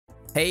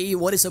Hey,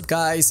 what is up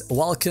guys?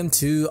 Welcome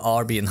to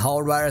Radeon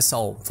Hardware.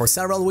 So, for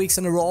several weeks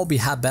in a row we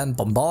have been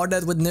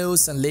bombarded with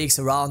news and leaks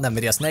around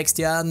Nvidia's next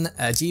gen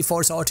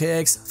GeForce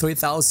RTX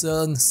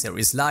 3000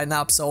 series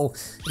lineup. So,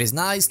 it is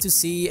nice to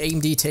see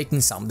AMD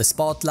taking some of the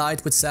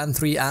spotlight with Zen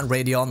 3 and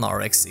Radeon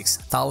RX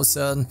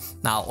 6000.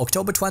 Now,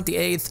 October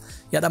 28th,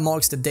 that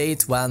marks the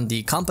date when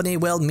the company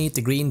will meet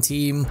the green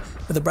team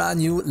with a brand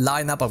new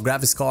lineup of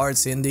graphics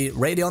cards in the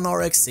Radeon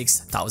RX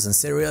 6000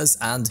 series.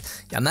 And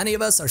many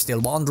of us are still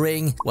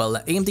wondering, will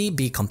AMD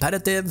be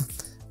competitive?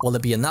 Will there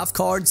be enough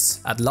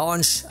cards at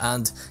launch?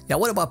 And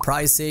what about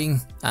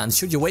pricing? And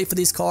should you wait for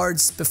these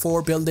cards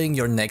before building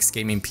your next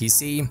gaming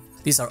PC?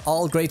 These are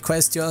all great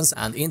questions,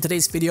 and in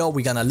today's video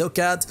we're gonna look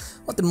at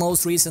what the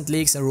most recent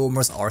leaks and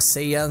rumors are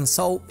saying,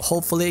 so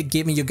hopefully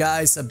giving you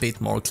guys a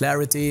bit more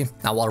clarity.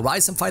 Now, while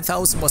Ryzen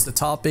 5000 was the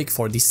topic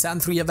for the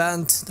Zen 3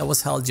 event that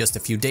was held just a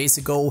few days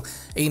ago,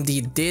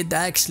 AMD did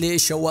actually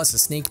show us a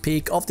sneak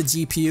peek of the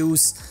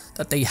GPUs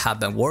that they have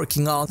been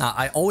working on. Now,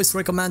 I always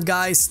recommend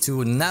guys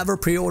to never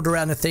pre-order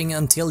anything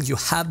until you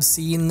have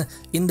seen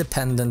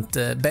independent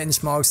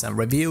benchmarks and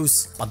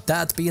reviews. But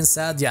that being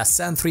said,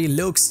 Zen 3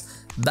 looks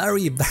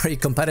very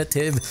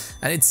competitive,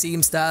 and it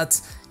seems that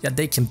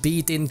they can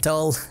beat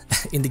Intel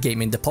in the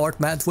gaming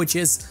department, which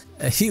is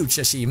a huge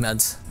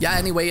achievement.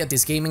 Anyway, at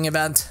this gaming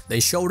event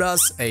they showed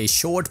us a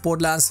short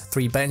Borderlands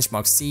 3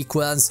 benchmark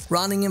sequence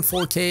running in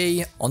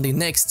 4K on the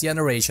next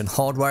generation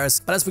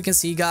hardwares, but as we can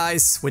see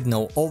guys, with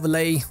no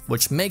overlay,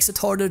 which makes it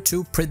harder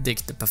to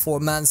predict the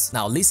performance.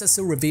 Now, Lisa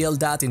Su revealed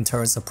that in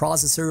terms of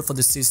processor for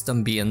the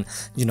system being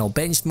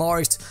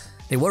benchmarked,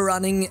 they were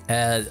running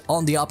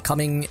on the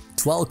upcoming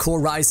 12-core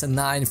Ryzen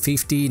 9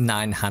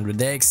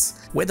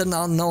 5900X with an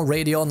unknown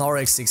Radeon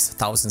RX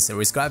 6000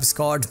 series graphics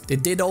card. They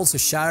did also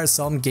share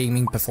some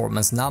gaming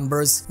performance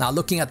numbers. Now,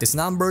 looking at these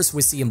numbers,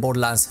 we see in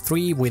Borderlands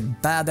 3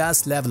 with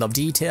badass level of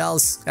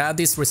details.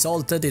 This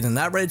resulted in an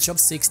average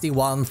of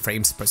 61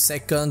 frames per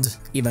second.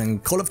 Even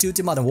Call of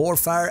Duty Modern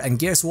Warfare and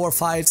Gears of War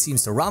 5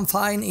 seems to run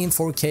fine in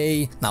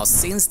 4K. Now,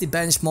 since the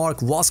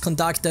benchmark was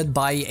conducted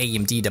by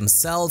AMD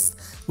themselves,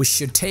 we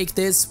should take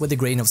this with a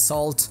grain of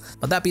salt.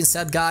 But that being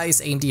said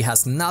guys, AMD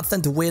has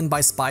nothing to win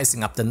by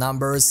spicing up the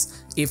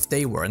numbers if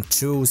they weren't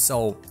true.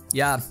 So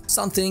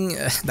something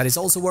that is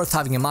also worth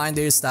having in mind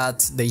is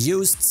that they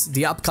used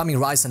the upcoming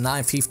Ryzen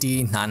 9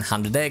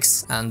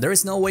 5900X, and there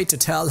is no way to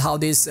tell how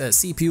this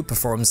CPU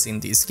performs in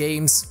these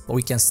games, but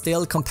we can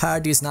still compare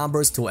these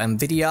numbers to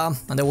Nvidia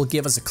and they will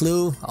give us a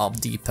clue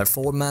of the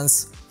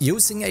performance.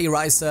 Using a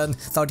Ryzen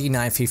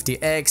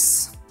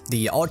 3950X,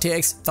 the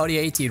RTX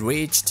 3080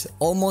 reached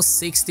almost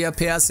 60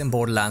 FPS in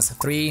Borderlands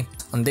 3,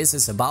 and this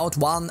is about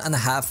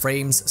 1.5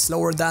 frames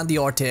slower than the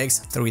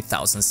RTX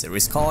 3000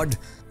 series card,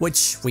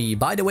 which we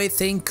by the way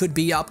think could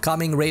be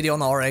upcoming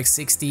Radeon RX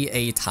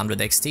 6800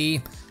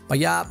 XT.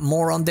 But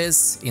more on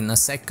this in a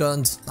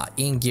second.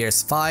 In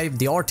Gears 5,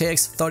 the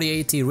RTX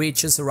 3080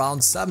 reaches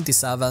around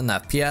 77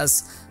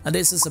 FPS, and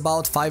this is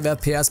about 5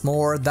 FPS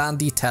more than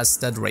the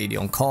tested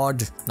Radeon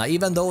card. Now,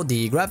 even though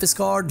the graphics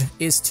card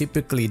is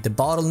typically the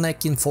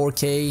bottleneck in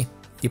 4K,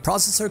 the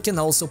processor can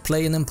also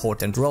play an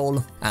important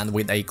role, and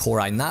with a Core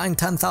i9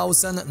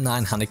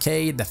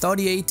 10900K, the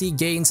 3080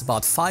 gains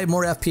about 5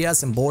 more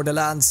FPS in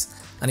Borderlands,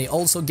 and it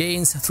also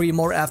gains 3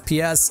 more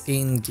FPS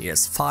in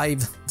Gears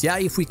 5.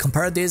 If we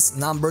compare these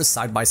numbers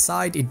side by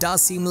side, it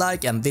does seem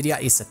like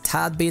Nvidia is a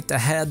tad bit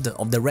ahead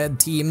of the red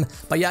team,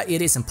 but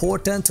it is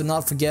important to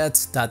not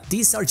forget that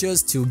these are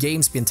just 2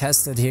 games being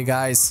tested here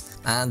guys,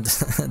 and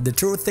the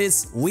truth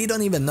is we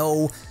don't even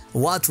know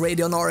what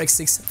Radeon RX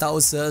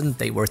 6000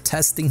 they were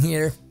testing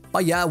here.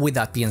 But with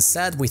that being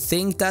said, we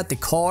think that the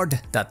card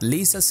that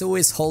Lisa Su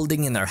is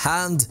holding in her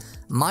hand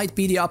might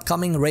be the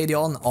upcoming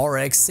Radeon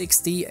RX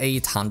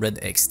 6800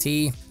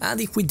 XT.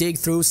 And if we dig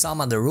through some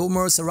of the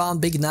rumors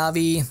around Big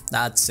Navi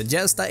that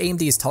suggest that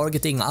AMD is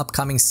targeting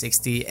upcoming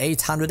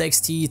 6800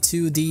 XT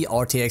to the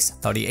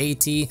RTX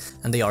 3080,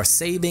 and they are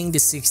saving the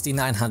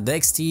 6900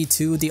 XT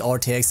to the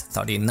RTX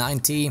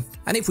 3090.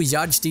 And if we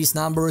judge these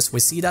numbers, we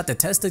see that the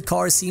tested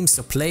card seems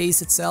to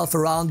place itself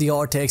around the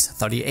RTX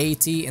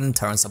 3080 in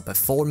terms of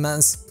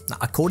performance. Now,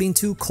 according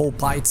to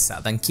Copite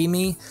 7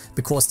 Kimi,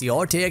 because the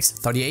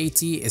RTX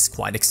 3080 is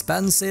quite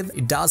expensive,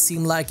 it does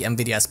seem like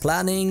Nvidia is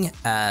planning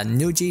a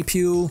new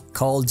GPU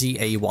called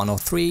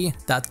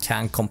GA103 that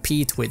can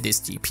compete with this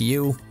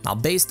GPU. Now,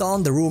 based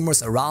on the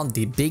rumors around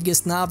the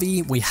biggest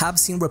Navi, we have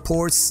seen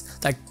reports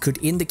that could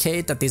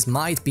indicate that this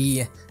might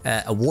be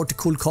a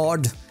water-cooled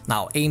card.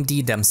 Now,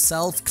 AMD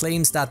themselves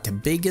claims that the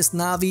biggest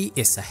Navi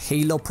is a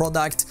Halo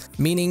product,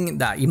 meaning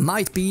that it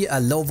might be a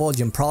low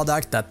volume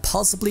product that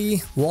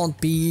possibly won't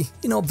be,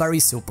 very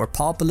super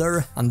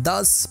popular, and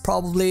thus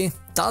probably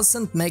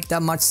doesn't make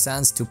that much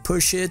sense to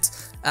push it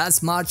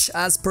as much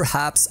as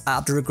perhaps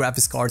other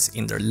graphics cards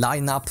in their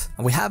lineup.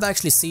 And we have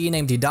actually seen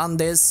AMD done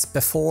this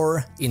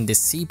before in the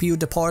CPU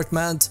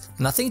department,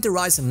 and I think the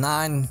Ryzen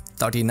 9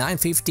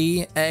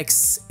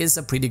 3950X is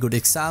a pretty good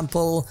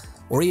example,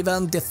 or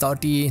even the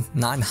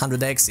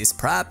 3900X is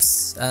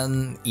perhaps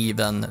an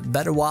even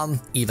better one,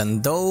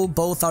 even though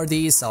both of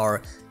these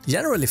are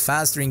generally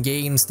faster in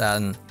games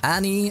than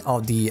any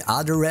of the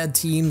other Red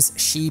Team's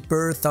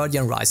cheaper 3rd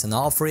gen Ryzen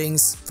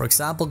offerings. For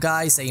example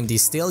guys, AMD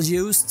still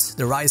used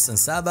the Ryzen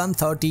 7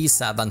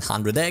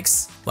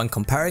 3700X when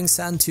comparing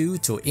Zen 2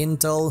 to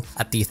Intel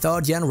at the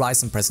 3rd gen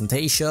Ryzen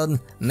presentation,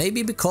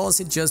 maybe because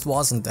it just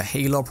wasn't a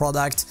Halo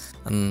product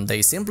and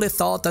they simply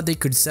thought that they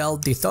could sell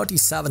the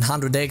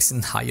 3700X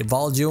in higher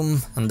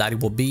volume and that it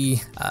would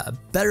be a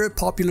better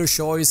popular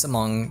choice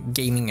among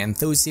gaming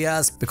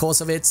enthusiasts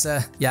because of its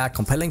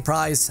compelling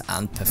price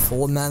and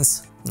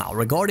performance. Now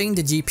regarding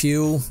the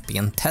GPU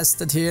being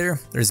tested here,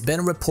 there's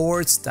been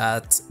reports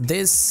that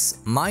this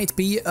might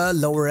be a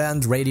lower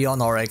end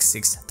Radeon RX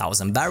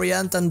 6000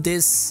 variant, and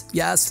this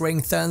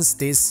strengthens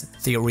this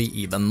theory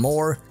even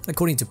more.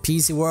 According to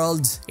PC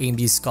World,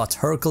 AMD's Scott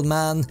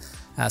Herkelman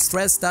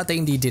stressed that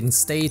AMD didn't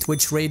state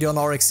which Radeon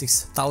RX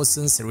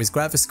 6000 series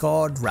graphics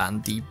card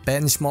ran the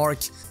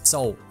benchmark,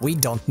 so we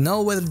don't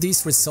know whether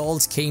these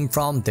results came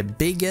from the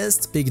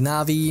biggest Big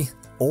Navi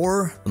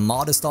or a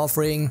modest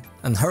offering,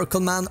 and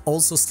Herkelman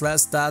also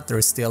stressed that there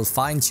is still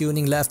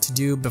fine-tuning left to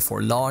do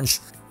before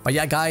launch. But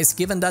yeah guys,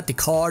 given that the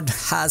card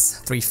has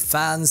 3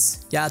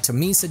 fans, to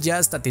me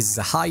suggests that this is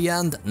a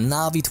high-end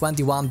Navi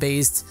 21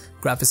 based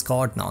graphics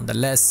card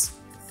nonetheless.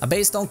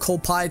 Based on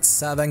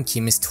Copite7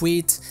 Kimi's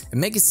tweet, it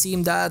makes it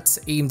seem that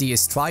AMD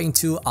is trying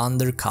to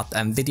undercut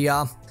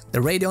Nvidia. The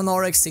Radeon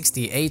RX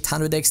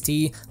 6800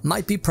 XT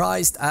might be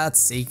priced at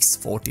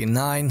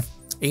 $649.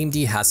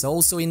 AMD has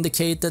also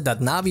indicated that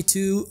Navi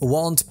 2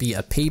 won't be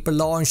a paper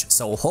launch,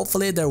 so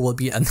hopefully there will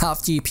be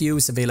enough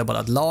GPUs available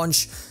at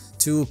launch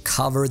to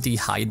cover the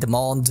high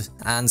demand.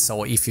 And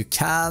so if you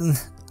can,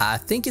 I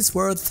think it's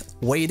worth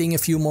waiting a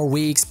few more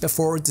weeks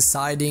before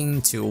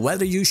deciding to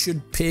whether you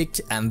should pick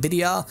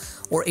Nvidia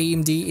or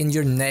AMD in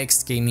your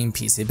next gaming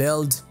PC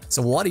build.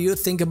 So what do you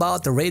think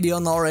about the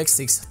Radeon RX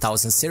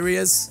 6000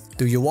 series?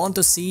 Do you want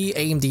to see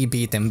AMD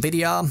beat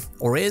Nvidia,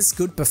 or is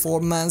good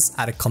performance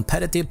at a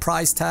competitive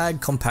price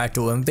tag compared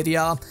to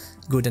Nvidia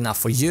good enough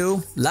for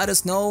you? Let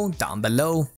us know down below.